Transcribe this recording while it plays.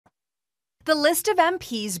The list of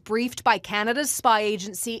MPs briefed by Canada's spy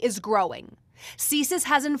agency is growing. CSIS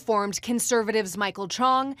has informed Conservatives Michael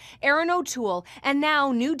Chong, Aaron O'Toole, and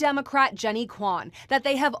now New Democrat Jenny Kwan that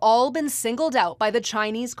they have all been singled out by the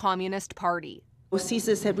Chinese Communist Party.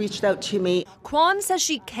 CSIS had reached out to me. Kwan says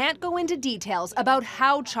she can't go into details about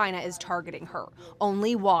how China is targeting her,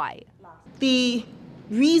 only why. The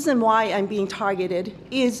reason why I'm being targeted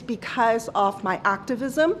is because of my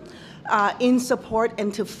activism in support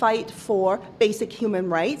and to fight for basic human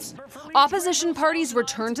rights. Opposition parties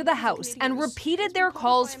returned to the House and repeated their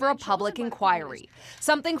calls for a public inquiry,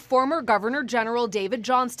 something former Governor General David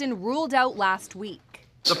Johnston ruled out last week.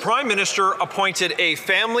 The Prime Minister appointed a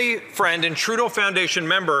family friend and Trudeau Foundation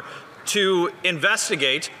member to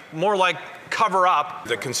investigate, more like cover up.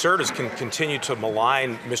 The Conservatives can continue to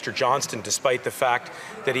malign Mr. Johnston despite the fact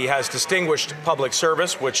that he has distinguished public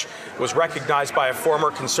service, which was recognized by a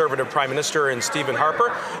former Conservative Prime Minister in Stephen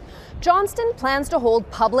Harper. Johnston plans to hold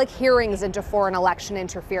public hearings into foreign election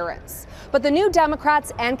interference. But the New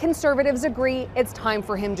Democrats and Conservatives agree it's time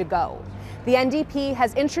for him to go. The NDP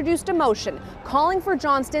has introduced a motion calling for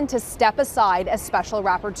Johnston to step aside as special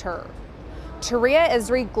rapporteur. Toura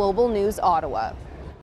Izri, Global News, Ottawa.